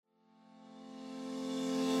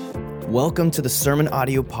Welcome to the Sermon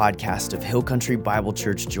Audio Podcast of Hill Country Bible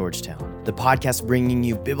Church, Georgetown. The podcast bringing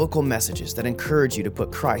you biblical messages that encourage you to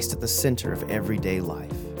put Christ at the center of everyday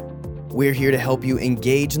life. We're here to help you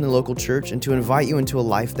engage in the local church and to invite you into a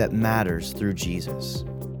life that matters through Jesus.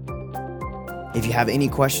 If you have any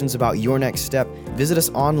questions about your next step, visit us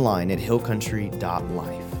online at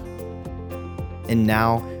hillcountry.life. And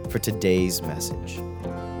now for today's message.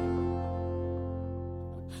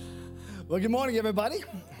 Well, good morning, everybody.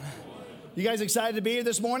 You guys excited to be here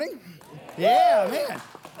this morning? Yeah, man.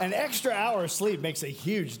 An extra hour of sleep makes a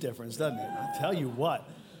huge difference, doesn't it? I'll tell you what.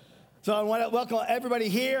 So I want to welcome everybody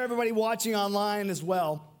here, everybody watching online as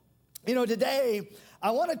well. You know, today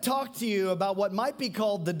I want to talk to you about what might be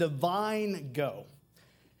called the divine go.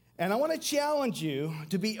 And I want to challenge you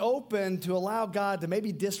to be open to allow God to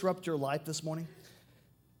maybe disrupt your life this morning.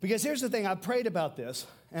 Because here's the thing, I prayed about this,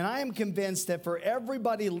 and I am convinced that for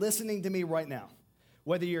everybody listening to me right now,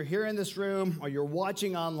 whether you're here in this room or you're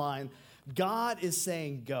watching online, God is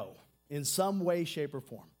saying go in some way, shape, or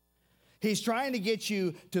form. He's trying to get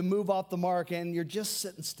you to move off the mark, and you're just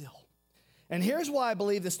sitting still. And here's why I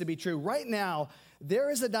believe this to be true. Right now, there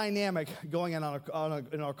is a dynamic going on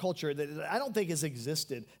in our culture that I don't think has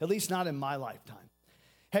existed, at least not in my lifetime.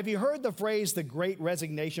 Have you heard the phrase, the Great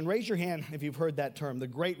Resignation? Raise your hand if you've heard that term, the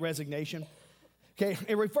Great Resignation. Okay,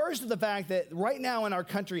 it refers to the fact that right now in our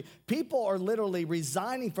country, people are literally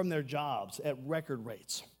resigning from their jobs at record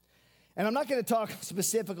rates. And I'm not going to talk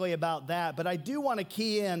specifically about that, but I do want to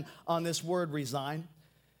key in on this word resign,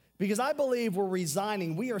 because I believe we're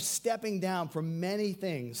resigning. We are stepping down from many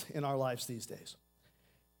things in our lives these days.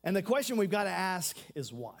 And the question we've got to ask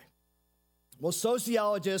is why? Well,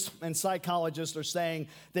 sociologists and psychologists are saying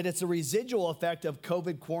that it's a residual effect of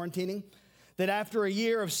COVID quarantining, that after a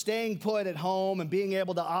year of staying put at home and being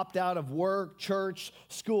able to opt out of work, church,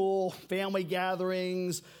 school, family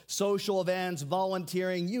gatherings, social events,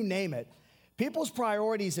 volunteering, you name it, people's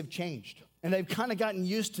priorities have changed. And they've kind of gotten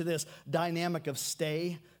used to this dynamic of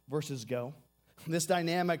stay versus go, this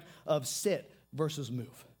dynamic of sit versus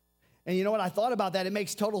move. And you know what? I thought about that. It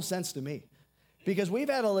makes total sense to me, because we've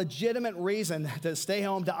had a legitimate reason to stay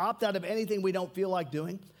home, to opt out of anything we don't feel like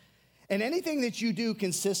doing. And anything that you do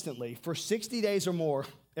consistently for 60 days or more,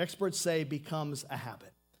 experts say becomes a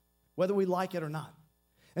habit, whether we like it or not.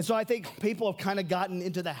 And so I think people have kind of gotten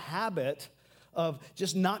into the habit of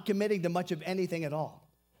just not committing to much of anything at all,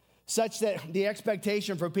 such that the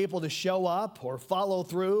expectation for people to show up or follow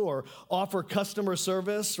through or offer customer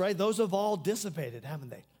service, right? Those have all dissipated, haven't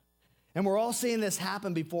they? And we're all seeing this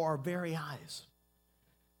happen before our very eyes.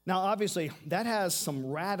 Now, obviously, that has some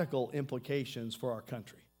radical implications for our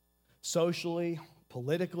country. Socially,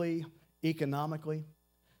 politically, economically.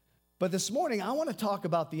 But this morning, I want to talk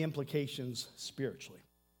about the implications spiritually.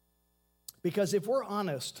 Because if we're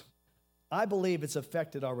honest, I believe it's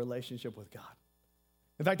affected our relationship with God.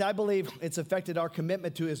 In fact, I believe it's affected our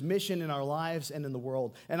commitment to His mission in our lives and in the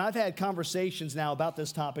world. And I've had conversations now about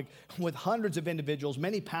this topic with hundreds of individuals,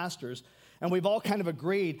 many pastors, and we've all kind of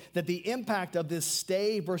agreed that the impact of this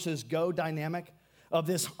stay versus go dynamic, of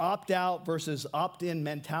this opt-out versus opt-in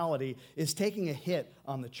mentality, is taking a hit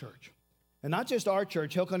on the church. And not just our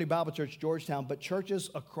church, Hill Country Bible Church, Georgetown, but churches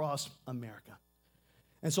across America.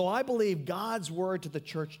 And so I believe God's word to the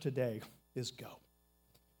church today is go.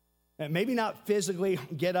 And maybe not physically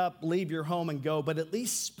get up, leave your home and go, but at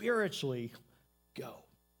least spiritually go.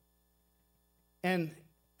 And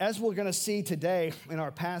as we're going to see today in our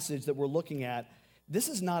passage that we're looking at, this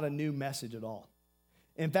is not a new message at all.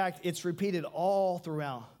 In fact, it's repeated all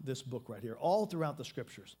throughout this book right here, all throughout the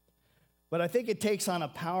scriptures. But I think it takes on a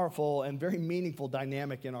powerful and very meaningful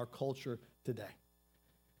dynamic in our culture today.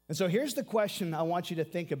 And so here's the question I want you to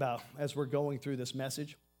think about as we're going through this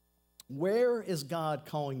message. Where is God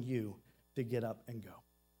calling you to get up and go?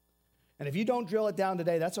 And if you don't drill it down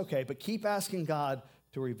today, that's okay, but keep asking God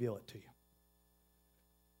to reveal it to you.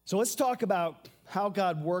 So let's talk about how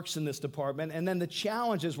God works in this department and then the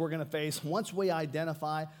challenges we're going to face once we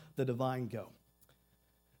identify the divine go.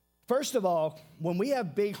 First of all, when we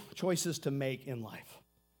have big choices to make in life,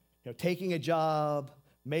 taking a job,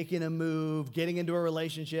 making a move, getting into a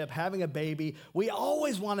relationship, having a baby, we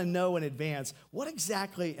always want to know in advance, what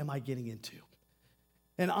exactly am I getting into?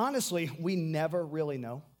 And honestly, we never really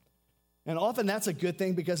know. And often that's a good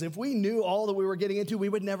thing, because if we knew all that we were getting into, we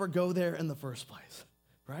would never go there in the first place.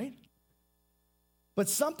 Right? But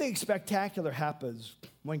something spectacular happens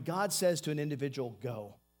when God says to an individual,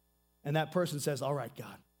 go. And that person says, all right,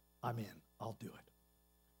 God, I'm in. I'll do it.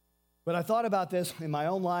 But I thought about this in my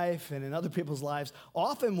own life and in other people's lives.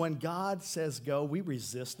 Often when God says go, we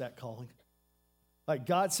resist that calling. Like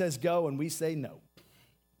God says go and we say no.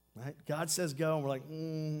 right? God says go, and we're like,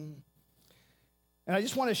 And I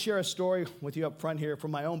just want to share a story with you up front here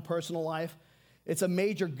from my own personal life. It's a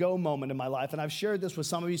major go moment in my life, and I've shared this with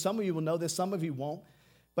some of you. Some of you will know this, some of you won't,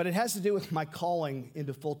 but it has to do with my calling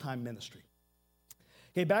into full-time ministry.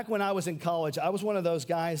 Okay, back when I was in college, I was one of those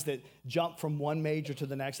guys that jumped from one major to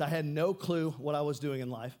the next. I had no clue what I was doing in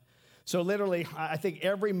life. So literally, I think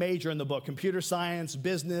every major in the book, computer science,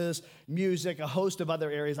 business, music, a host of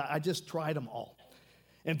other areas, I just tried them all.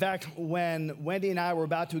 In fact, when Wendy and I were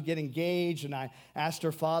about to get engaged and I asked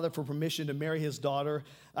her father for permission to marry his daughter,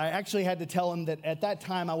 I actually had to tell him that at that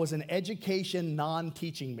time I was an education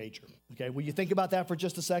non-teaching major. Okay, will you think about that for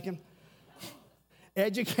just a second?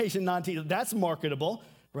 Education non-teaching, that's marketable,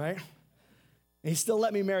 right? And he still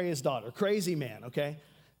let me marry his daughter. Crazy man, okay?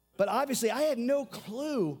 But obviously I had no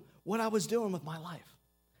clue what I was doing with my life.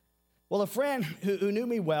 Well, a friend who knew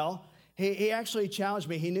me well, he actually challenged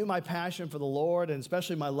me. He knew my passion for the Lord and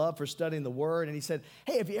especially my love for studying the Word. And he said,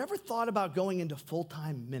 hey, have you ever thought about going into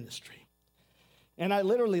full-time ministry? And I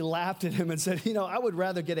literally laughed at him and said, I would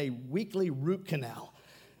rather get a weekly root canal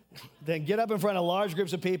than get up in front of large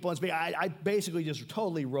groups of people and speak. I basically just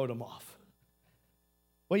totally wrote him off.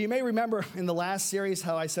 Well, you may remember in the last series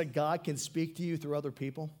how I said God can speak to you through other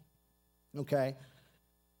people. Okay.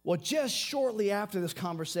 Well, just shortly after this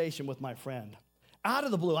conversation with my friend, out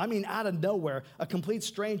of the blue, out of nowhere, a complete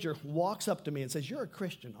stranger walks up to me and says, you're a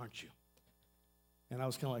Christian, aren't you? And I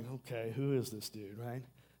was kind of like, okay, who is this dude, right?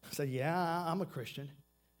 I said, yeah, I'm a Christian.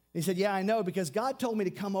 He said, yeah, I know, because God told me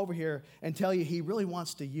to come over here and tell you he really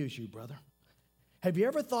wants to use you, brother. Have you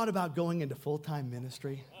ever thought about going into full-time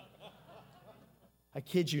ministry? I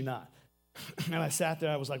kid you not. And I sat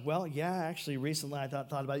there, I was like, well, yeah, actually, recently I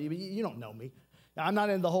thought about you, but you don't know me. I'm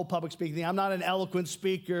not in the whole public speaking thing. I'm not an eloquent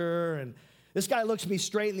speaker. And this guy looks me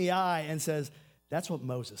straight in the eye and says, that's what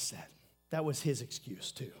Moses said. That was his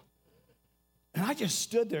excuse too. And I just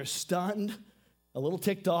stood there stunned, a little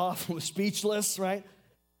ticked off, speechless, right?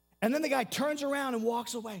 And then the guy turns around and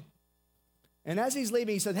walks away. And as he's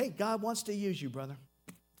leaving, he said, hey, God wants to use you, brother.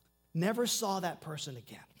 Never saw that person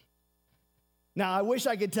again. Now, I wish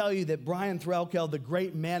I could tell you that Brian Threlkeld, the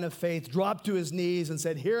great man of faith, dropped to his knees and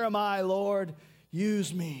said, here am I, Lord,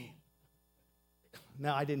 use me.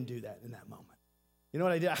 No, I didn't do that in that moment. You know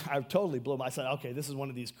what I did? I totally blew him. I said, okay, this is one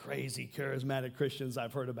of these crazy, charismatic Christians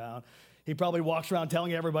I've heard about. He probably walks around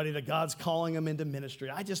telling everybody that God's calling him into ministry.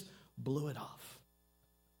 I just blew it off.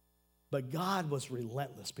 But God was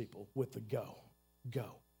relentless, people, with the go,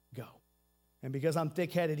 go, go. And because I'm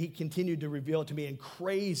thick-headed, he continued to reveal it to me in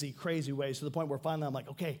crazy, crazy ways to the point where finally I'm like,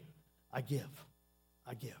 okay, I give.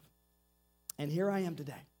 And here I am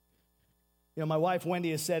today. My wife,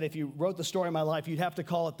 Wendy, has said if you wrote the story of my life, you'd have to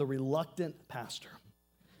call it the reluctant pastor.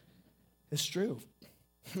 It's true.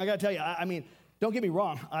 I got to tell you, don't get me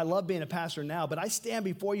wrong. I love being a pastor now, but I stand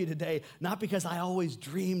before you today not because I always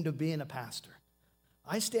dreamed of being a pastor.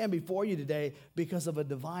 I stand before you today because of a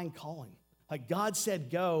divine calling. Like God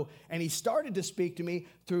said go, and he started to speak to me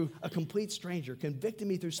through a complete stranger, convicting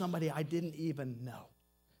me through somebody I didn't even know.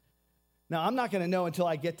 Now, I'm not going to know until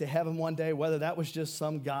I get to heaven one day whether that was just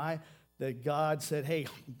some guy that God said, hey,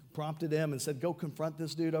 prompted him and said, go confront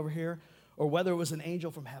this dude over here, or whether it was an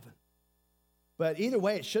angel from heaven. But either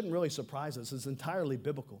way, it shouldn't really surprise us. It's entirely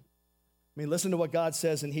biblical. Listen to what God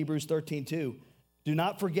says in Hebrews 13:2. Do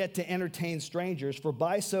not forget to entertain strangers, for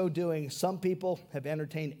by so doing, some people have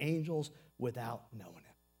entertained angels without knowing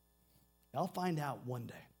it. I'll find out one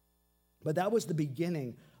day. But that was the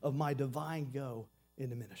beginning of my divine go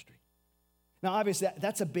into ministry. Now, obviously,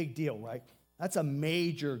 that's a big deal, right? That's a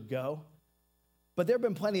major go. But there have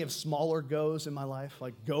been plenty of smaller goes in my life,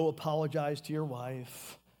 like go apologize to your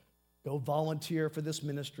wife, go volunteer for this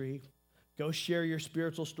ministry, go share your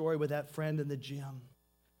spiritual story with that friend in the gym.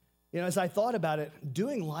 As I thought about it,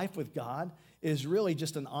 doing life with God is really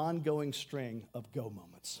just an ongoing string of go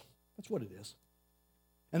moments. That's what it is.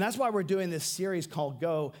 And that's why we're doing this series called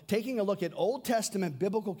Go, taking a look at Old Testament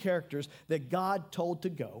biblical characters that God told to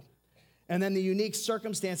go, and then the unique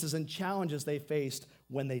circumstances and challenges they faced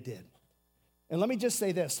when they did. And let me just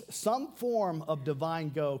say this, some form of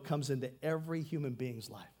divine go comes into every human being's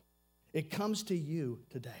life. It comes to you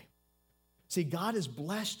today. See, God has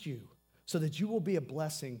blessed you so that you will be a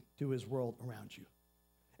blessing to his world around you.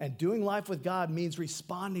 And doing life with God means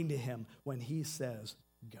responding to him when he says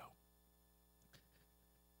go.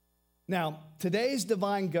 Now, today's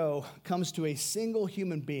divine go comes to a single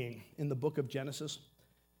human being in the book of Genesis.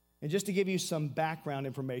 And just to give you some background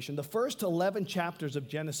information, the first 11 chapters of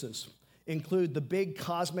Genesis include the big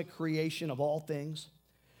cosmic creation of all things,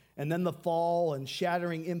 and then the fall and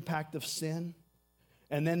shattering impact of sin.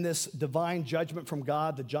 and then this divine judgment from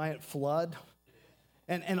God, the giant flood.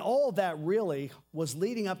 And all of that really was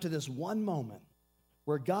leading up to this one moment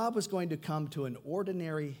where God was going to come to an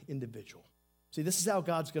ordinary individual. See, this is how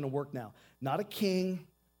God's going to work now. Not a king,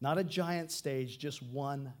 not a giant stage, just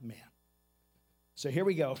one man. So here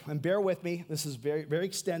we go. And bear with me. This is very, very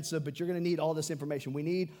extensive, but you're going to need all this information. We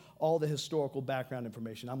need all the historical background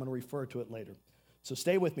information. I'm going to refer to it later. So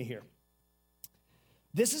stay with me here.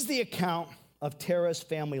 This is the account of Terah's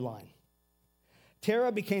family line.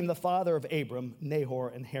 Terah became the father of Abram, Nahor,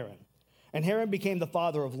 and Haran. And Haran became the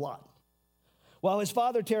father of Lot. While his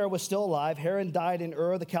father Terah was still alive, Haran died in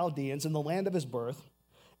Ur of the Chaldeans in the land of his birth.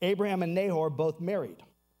 Abraham and Nahor both married.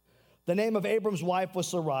 The name of Abram's wife was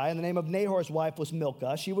Sarai, and the name of Nahor's wife was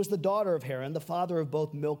Milcah. She was the daughter of Haran, the father of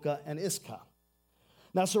both Milcah and Iscah.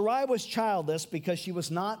 Now Sarai was childless because she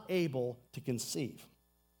was not able to conceive.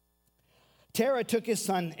 Terah took his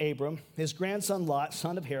son Abram, his grandson Lot,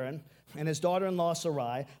 son of Haran, and his daughter-in-law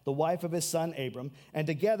Sarai, the wife of his son Abram, and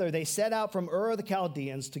together they set out from Ur of the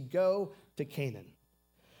Chaldeans to go to Canaan.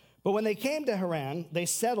 But when they came to Haran, they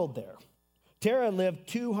settled there. Terah lived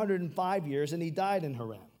 205 years, and he died in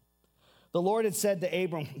Haran. The Lord had said to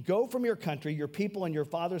Abram, "Go from your country, your people, and your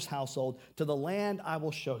father's household to the land I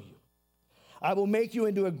will show you. I will make you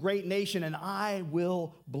into a great nation, and I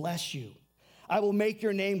will bless you. I will make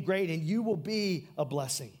your name great, and you will be a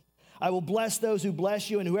blessing. I will bless those who bless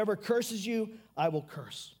you, and whoever curses you, I will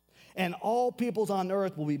curse. And all peoples on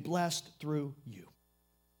earth will be blessed through you."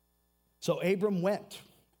 So Abram went,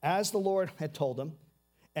 as the Lord had told him,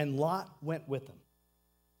 and Lot went with him.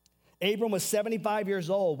 Abram was 75 years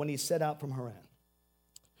old when he set out from Haran.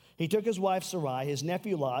 He took his wife Sarai, his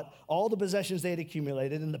nephew Lot, all the possessions they had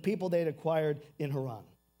accumulated, and the people they had acquired in Haran.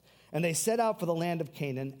 And they set out for the land of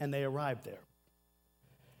Canaan, and they arrived there.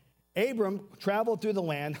 Abram traveled through the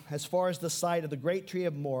land as far as the site of the great tree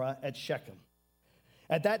of Moreh at Shechem.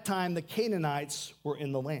 At that time, the Canaanites were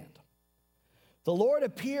in the land. The Lord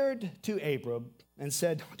appeared to Abram and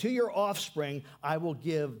said, "To your offspring I will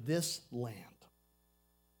give this land."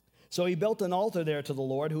 So he built an altar there to the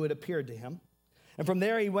Lord who had appeared to him. And from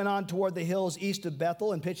there he went on toward the hills east of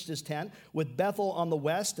Bethel and pitched his tent, with Bethel on the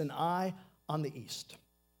west and Ai on the east.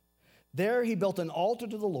 There he built an altar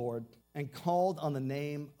to the Lord and called on the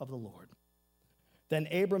name of the Lord. Then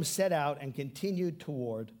Abram set out and continued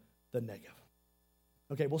toward the Negev.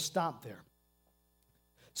 Okay, we'll stop there.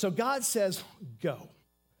 So God says, go.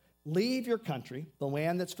 Leave your country, the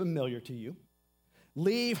land that's familiar to you.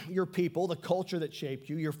 Leave your people, the culture that shaped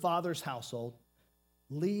you, your father's household.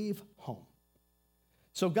 Leave home.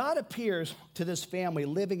 So God appears to this family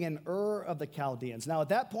living in Ur of the Chaldeans. Now, at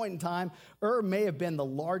that point in time, Ur may have been the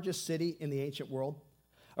largest city in the ancient world.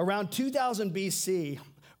 Around 2000 BC,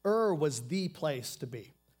 Ur was the place to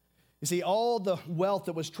be. You see, all the wealth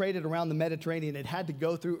that was traded around the Mediterranean, it had to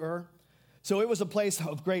go through Ur. So it was a place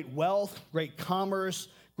of great wealth, great commerce,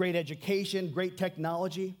 great education, great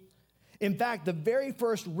technology. In fact, the very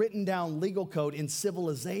first written down legal code in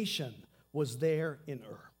civilization was there in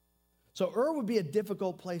Ur. So Ur would be a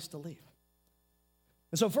difficult place to leave.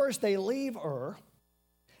 And so first they leave Ur,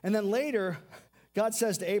 and then later God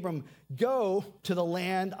says to Abram, "Go to the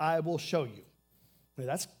land I will show you." Now,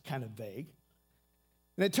 that's kind of vague.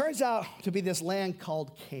 And it turns out to be this land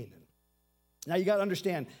called Canaan. Now you got to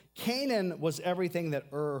understand, Canaan was everything that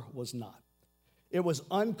Ur was not. It was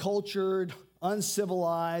uncultured,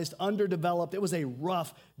 uncivilized, underdeveloped. It was a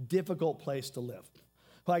rough, difficult place to live.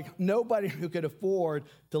 Like nobody who could afford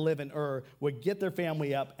to live in Ur would get their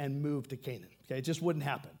family up and move to Canaan. Okay, it just wouldn't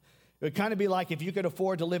happen. It would kind of be like if you could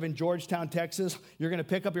afford to live in Georgetown, Texas, you're going to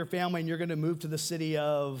pick up your family and you're going to move to the city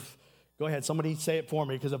of, go ahead, somebody say it for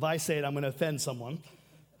me, because if I say it, I'm going to offend someone.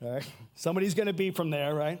 All right? Somebody's going to be from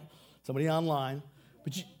there, right? Somebody online.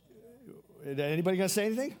 But anybody going to say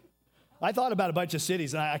anything? I thought about a bunch of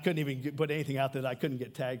cities, and I couldn't even put anything out there that I couldn't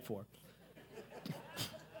get tagged for.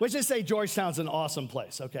 Let's just say Georgetown's an awesome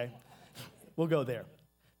place, okay? We'll go there.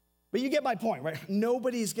 But you get my point, right?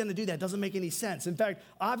 Nobody's going to do that. It doesn't make any sense. In fact,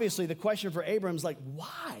 obviously, the question for Abram is like,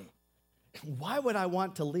 why? Why would I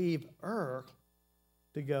want to leave Ur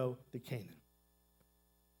to go to Canaan?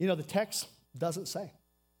 You know, the text doesn't say.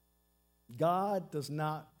 God does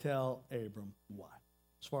not tell Abram why,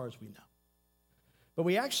 as far as we know. But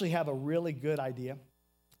we actually have a really good idea,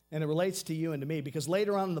 and it relates to you and to me, because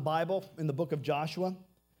later on in the Bible, in the book of Joshua,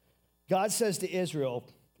 God says to Israel,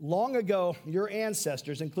 long ago, your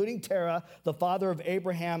ancestors, including Terah, the father of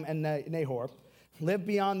Abraham and Nahor, lived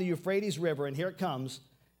beyond the Euphrates River, and here it comes,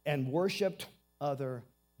 and worshiped other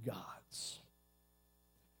gods.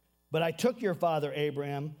 But I took your father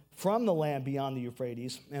Abraham from the land beyond the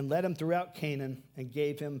Euphrates and led him throughout Canaan and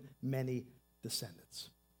gave him many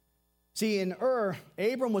descendants. See, in Ur,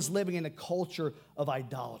 Abram was living in a culture of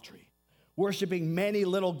idolatry, worshiping many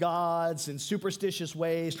little gods in superstitious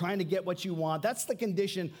ways, trying to get what you want. That's the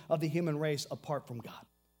condition of the human race apart from God.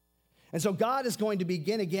 And so God is going to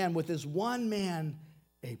begin again with this one man,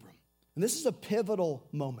 Abram. And this is a pivotal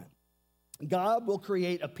moment. God will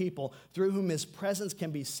create a people through whom his presence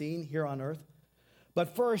can be seen here on earth.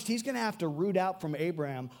 But first, he's going to have to root out from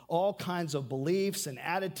Abraham all kinds of beliefs and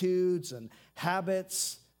attitudes and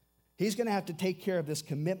habits. He's going to have to take care of this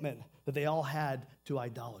commitment that they all had to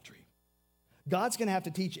idolatry. God's going to have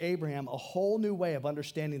to teach Abraham a whole new way of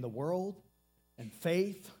understanding the world and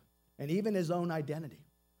faith and even his own identity.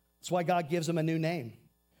 That's why God gives him a new name.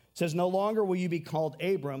 It says, "No longer will you be called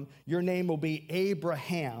Abram, your name will be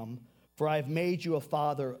Abraham, for I have made you a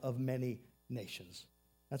father of many nations."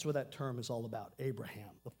 That's what that term is all about, Abraham,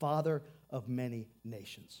 the father of many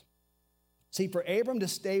nations. See, for Abram to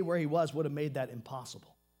stay where he was would have made that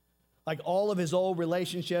impossible. Like all of his old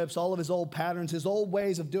relationships, all of his old patterns, his old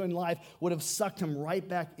ways of doing life would have sucked him right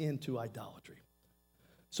back into idolatry.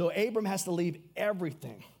 So Abram has to leave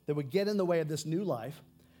everything that would get in the way of this new life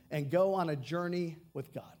and go on a journey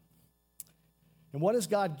with God. And what does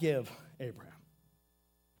God give Abraham?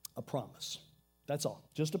 A promise. That's all,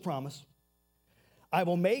 just a promise. "I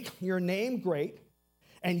will make your name great,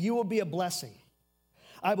 and you will be a blessing.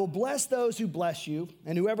 I will bless those who bless you,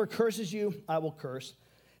 and whoever curses you, I will curse.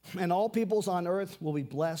 And all peoples on earth will be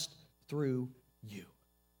blessed through you."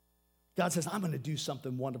 God says, I'm going to do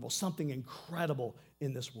something wonderful, something incredible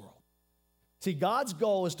in this world. See, God's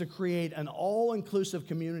goal is to create an all-inclusive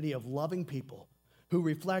community of loving people who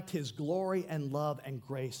reflect his glory and love and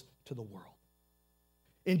grace to the world.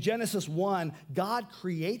 In Genesis 1, God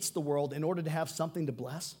creates the world in order to have something to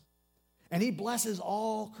bless, and he blesses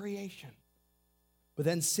all creation. But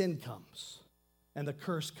then sin comes, and the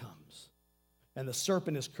curse comes, and the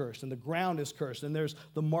serpent is cursed, and the ground is cursed, and there's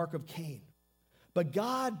the mark of Cain. But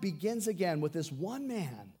God begins again with this one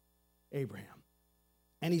man, Abraham,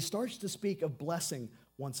 and he starts to speak of blessing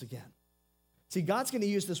once again. See, God's going to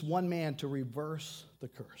use this one man to reverse the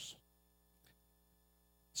curse.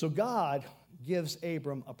 So God gives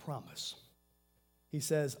Abram a promise. He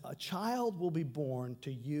says, "A child will be born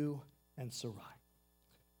to you and Sarai."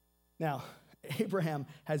 Now, Abraham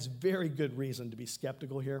has very good reason to be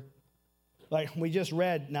skeptical here. Like we just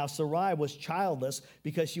read, now Sarai was childless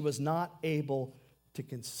because she was not able to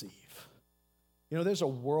conceive. You know, there's a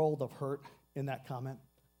world of hurt in that comment.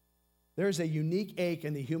 There's a unique ache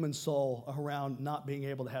in the human soul around not being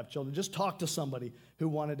able to have children. Just talk to somebody who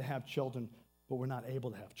wanted to have children, but were not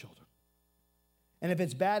able to have children. And if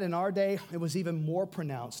it's bad in our day, it was even more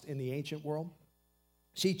pronounced in the ancient world.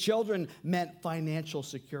 See, children meant financial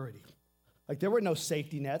security. Like there were no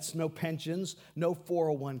safety nets, no pensions, no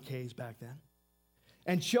 401ks back then.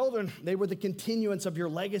 And children, they were the continuance of your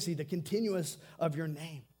legacy, the continuance of your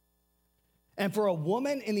name. And for a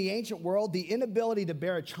woman in the ancient world, the inability to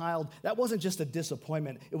bear a child, that wasn't just a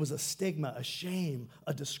disappointment. It was a stigma, a shame,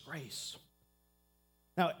 a disgrace.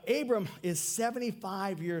 Now, Abram is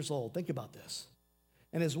 75 years old. Think about this.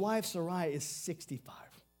 And his wife, Sarai, is 65.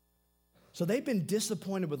 So they've been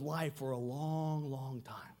disappointed with life for a long, long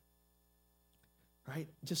time. Right?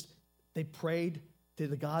 They prayed to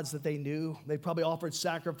the gods that they knew. They probably offered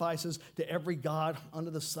sacrifices to every god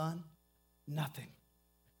under the sun. Nothing.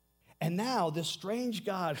 And now this strange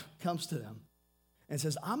God comes to them and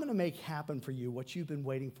says, I'm going to make happen for you what you've been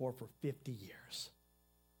waiting for 50 years.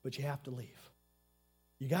 But you have to leave.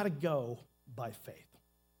 You got to go by faith.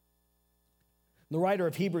 The writer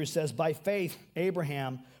of Hebrews says, by faith,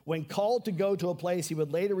 Abraham, when called to go to a place he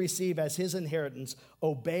would later receive as his inheritance,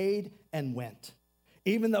 obeyed and went,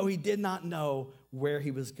 even though he did not know where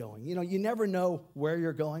he was going. You know, you never know where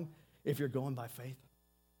you're going if you're going by faith.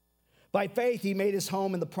 By faith, he made his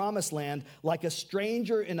home in the promised land like a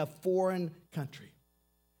stranger in a foreign country.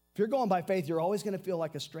 If you're going by faith, you're always going to feel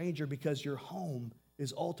like a stranger because your home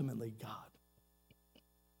is ultimately God.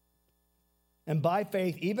 And by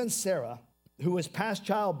faith, even Sarah, who was past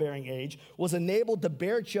childbearing age, was enabled to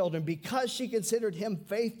bear children because she considered him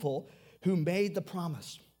faithful who made the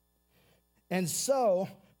promise. And so,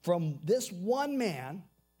 from this one man,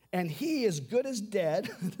 and he is good as dead,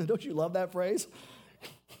 don't you love that phrase?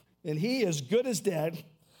 And he is good as dead,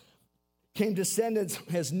 came descendants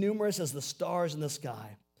as numerous as the stars in the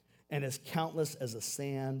sky and as countless as the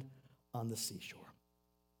sand on the seashore.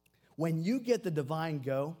 When you get the divine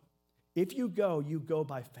go, if you go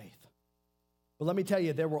by faith. But let me tell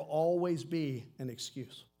you, there will always be an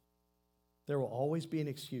excuse. There will always be an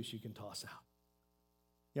excuse you can toss out.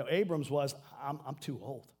 Abram's was, I'm too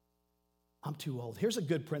old. I'm too old. Here's a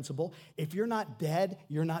good principle. If you're not dead,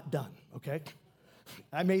 you're not done, okay?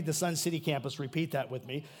 I made the Sun City campus repeat that with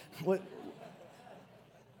me.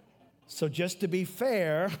 So just to be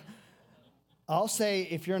fair, I'll say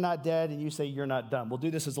if you're not dead and you say you're not done. We'll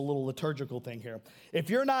do this as a little liturgical thing here. If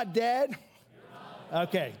you're not dead,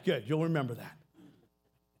 okay, good. You'll remember that.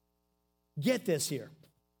 Get this here.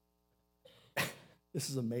 This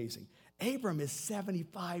is amazing. Abram is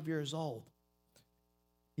 75 years old.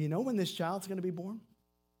 You know when this child's going to be born?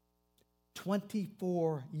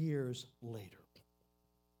 24 years later.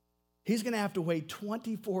 He's going to have to wait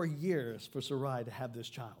 24 years for Sarai to have this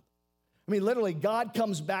child. I mean, literally, God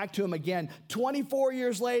comes back to him again 24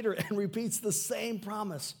 years later and repeats the same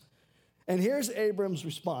promise. And here's Abram's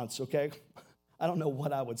response, okay? I don't know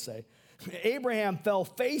what I would say. Abraham fell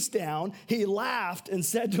face down. He laughed and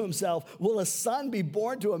said to himself, will a son be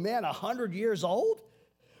born to a man 100 years old?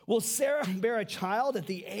 Will Sarah bear a child at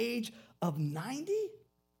the age of 90?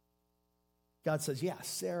 God says, yeah,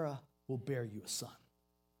 Sarah will bear you a son.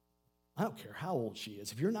 I don't care how old she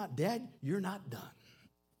is. If you're not dead, you're not done.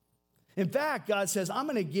 In fact, God says, I'm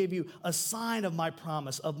going to give you a sign of my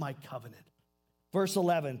promise, of my covenant. Verse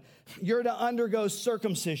 11, you're to undergo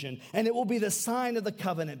circumcision, and it will be the sign of the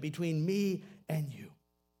covenant between me and you.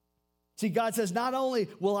 See, God says, not only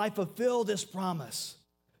will I fulfill this promise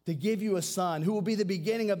to give you a son who will be the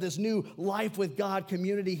beginning of this new life with God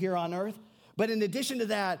community here on earth, but in addition to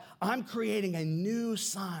that, I'm creating a new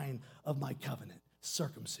sign of my covenant,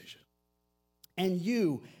 circumcision. And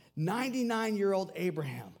you, 99-year-old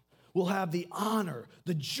Abraham, will have the honor,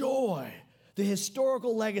 the joy, the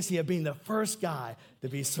historical legacy of being the first guy to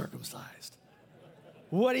be circumcised.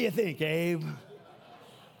 What do you think, Abe?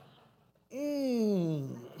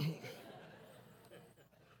 Can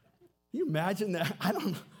you imagine that?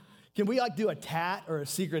 Can we do a tat or a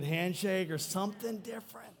secret handshake or something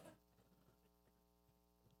different?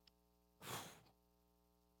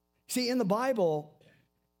 See, in the Bible,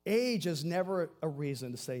 age is never a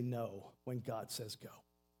reason to say no when God says go.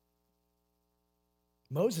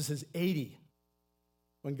 Moses is 80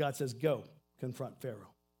 when God says go, confront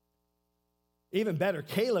Pharaoh. Even better,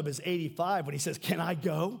 Caleb is 85 when he says, can I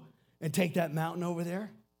go and take that mountain over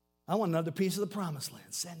there? I want another piece of the promised land.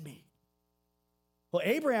 Send me. Well,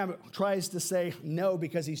 Abraham tries to say no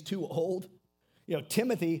because he's too old.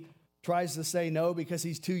 Timothy tries to say no because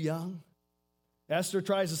he's too young. Esther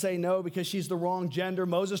tries to say no because she's the wrong gender.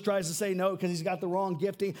 Moses tries to say no because he's got the wrong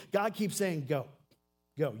gifting. God keeps saying go,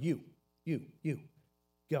 you,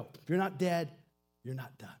 go. If you're not dead, you're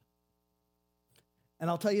not done. And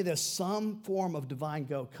I'll tell you this, some form of divine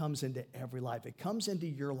go comes into every life. It comes into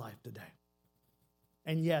your life today.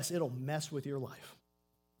 And yes, it'll mess with your life.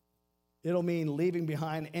 It'll mean leaving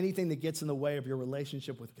behind anything that gets in the way of your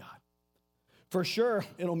relationship with God. For sure,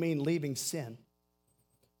 it'll mean leaving sin.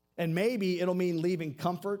 And maybe it'll mean leaving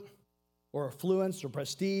comfort or affluence or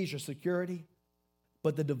prestige or security.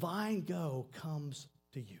 But the divine go comes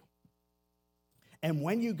to you. And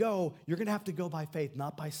when you go, you're going to have to go by faith,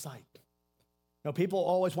 not by sight. People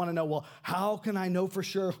always want to know, well, how can I know for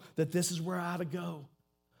sure that this is where I ought to go?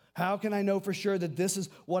 How can I know for sure that this is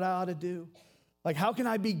what I ought to do? Like, how can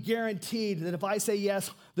I be guaranteed that if I say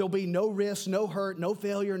yes, there'll be no risk, no hurt, no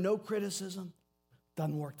failure, no criticism?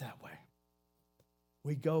 Doesn't work that way.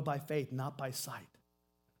 We go by faith, not by sight.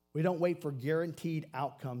 We don't wait for guaranteed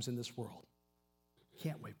outcomes in this world.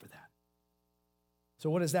 Can't wait for that. So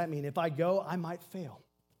what does that mean? If I go, I might fail.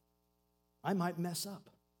 I might mess up.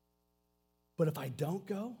 But if I don't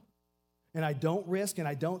go, and I don't risk, and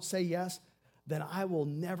I don't say yes, then I will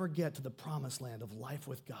never get to the promised land of life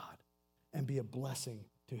with God and be a blessing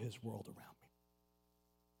to his world around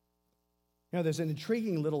me. There's an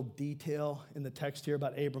intriguing little detail in the text here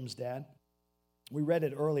about Abram's dad. We read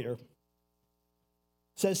it earlier. It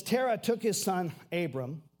says, Terah took his son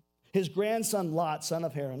Abram, his grandson Lot, son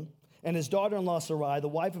of Haran, and his daughter-in-law Sarai, the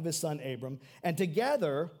wife of his son Abram, and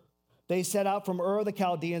together they set out from Ur of the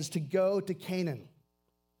Chaldeans to go to Canaan.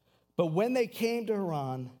 But when they came to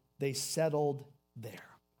Haran, they settled there.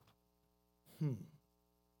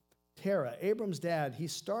 Terah, Abram's dad, he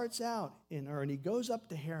starts out in Ur and he goes up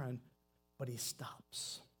to Haran, but he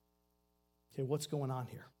stops. Okay, what's going on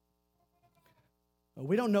here?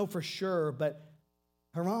 We don't know for sure, but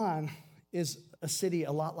Haran is a city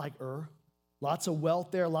a lot like Ur. Lots of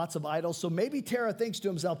wealth there, lots of idols. So maybe Terah thinks to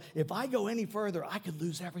himself, if I go any further, I could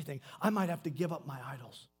lose everything. I might have to give up my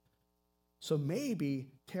idols. So maybe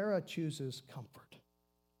Terah chooses comfort.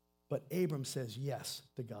 But Abram says yes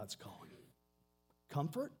to God's calling.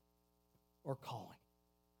 Comfort or calling?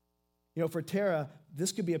 You know, for Terah,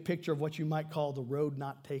 this could be a picture of what you might call the road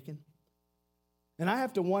not taken. And I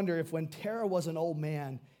have to wonder if when Terah was an old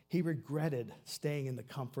man, he regretted staying in the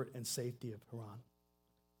comfort and safety of Haran.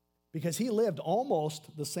 Because he lived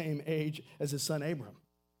almost the same age as his son Abram.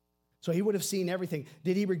 So he would have seen everything.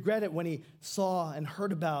 Did he regret it when he saw and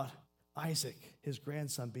heard about Isaac, his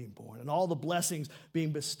grandson, being born and all the blessings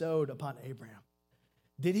being bestowed upon Abraham?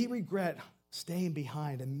 Did he regret staying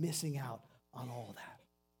behind and missing out on all that?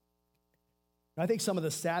 I think some of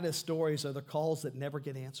the saddest stories are the calls that never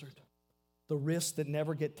get answered, the risks that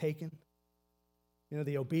never get taken, you know,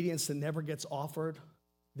 the obedience that never gets offered,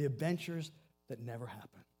 the adventures that never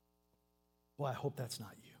happen. Boy, I hope that's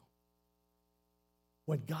not you.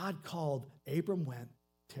 When God called, Abram went,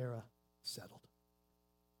 Terah settled.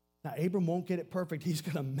 Now, Abram won't get it perfect. He's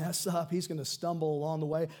going to mess up. He's going to stumble along the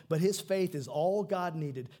way. But his faith is all God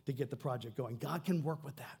needed to get the project going. God can work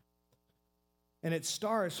with that. And it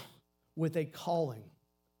starts with a calling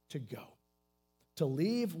to go, to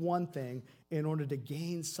leave one thing in order to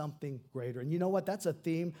gain something greater. And you know what? That's a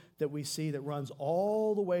theme that we see that runs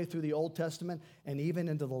all the way through the Old Testament and even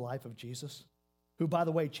into the life of Jesus, who, by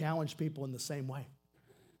the way, challenged people in the same way.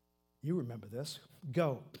 You remember this.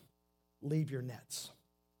 Go, leave your nets.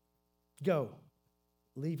 Go,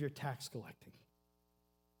 leave your tax collecting.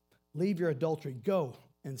 Leave your adultery. Go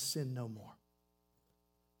and sin no more.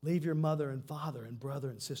 Leave your mother and father and brother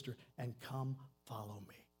and sister and come follow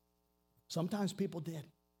me. Sometimes people did,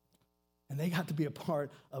 and they got to be a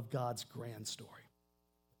part of God's grand story.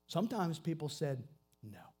 Sometimes people said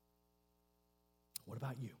no. What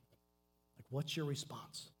about you? Like, what's your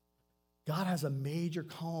response? God has a major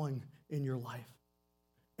calling in your life.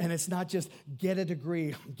 And it's not just get a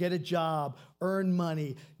degree, get a job, earn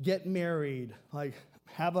money, get married, like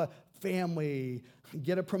have a family,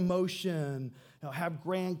 get a promotion, you know, have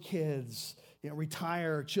grandkids, you know,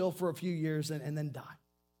 retire, chill for a few years, and then die.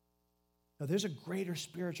 Now, there's a greater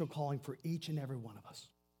spiritual calling for each and every one of us.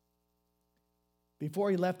 Before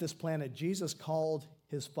he left this planet, Jesus called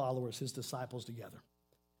his followers, his disciples, together.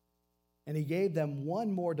 And he gave them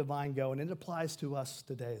one more divine go, and it applies to us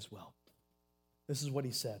today as well. This is what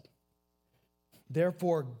he said.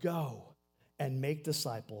 Therefore, go and make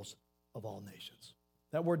disciples of all nations.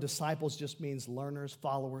 That word disciples just means learners,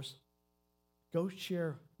 followers. Go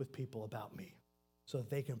share with people about me so that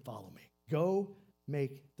they can follow me. Go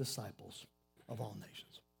make disciples of all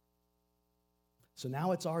nations. So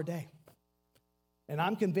now it's our day. And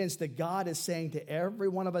I'm convinced that God is saying to every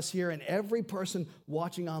one of us here and every person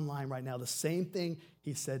watching online right now the same thing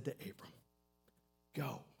he said to Abram.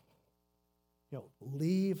 Go. You know,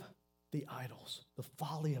 leave the idols, the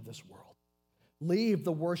folly of this world. Leave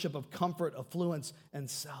the worship of comfort, affluence, and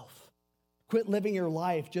self. Quit living your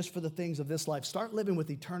life just for the things of this life. Start living with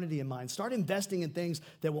eternity in mind. Start investing in things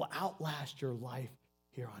that will outlast your life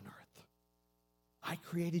here on earth. I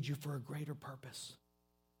created you for a greater purpose.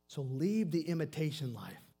 So leave the imitation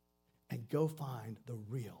life and go find the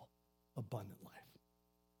real abundant life.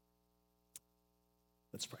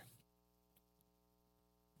 Let's pray.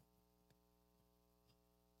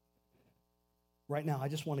 Right now, I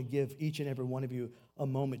just want to give each and every one of you a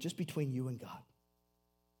moment just between you and God.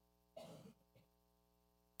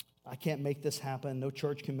 I can't make this happen. No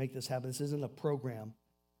church can make this happen. This isn't a program.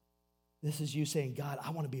 This is you saying, God,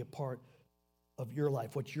 I want to be a part of your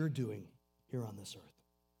life, what you're doing here on this earth.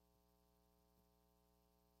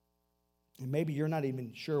 And maybe you're not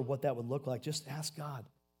even sure what that would look like. Just ask God,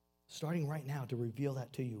 starting right now, to reveal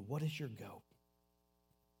that to you. What is your go?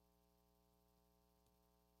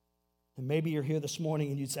 And maybe you're here this morning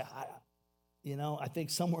and you'd say, I think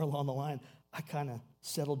somewhere along the line, I kind of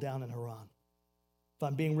settled down in Haran. If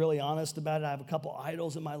I'm being really honest about it, I have a couple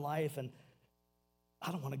idols in my life, and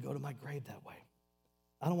I don't want to go to my grave that way.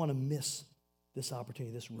 I don't want to miss this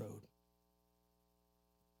opportunity, this road.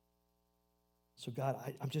 So God,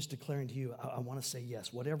 I'm just declaring to you, I want to say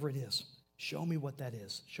yes, whatever it is. Show me what that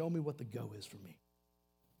is. Show me what the go is for me.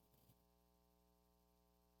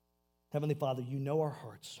 Heavenly Father, you know our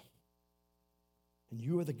hearts. And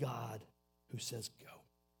you are the God who says go.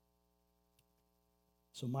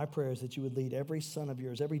 So my prayer is that you would lead every son of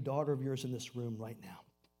yours, every daughter of yours in this room right now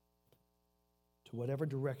to whatever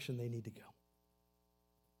direction they need to go.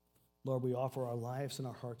 Lord, we offer our lives and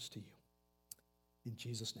our hearts to you. In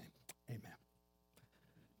Jesus' name, amen.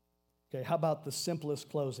 Okay, how about the simplest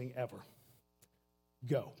closing ever?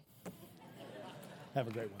 Go. Have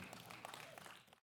a great one.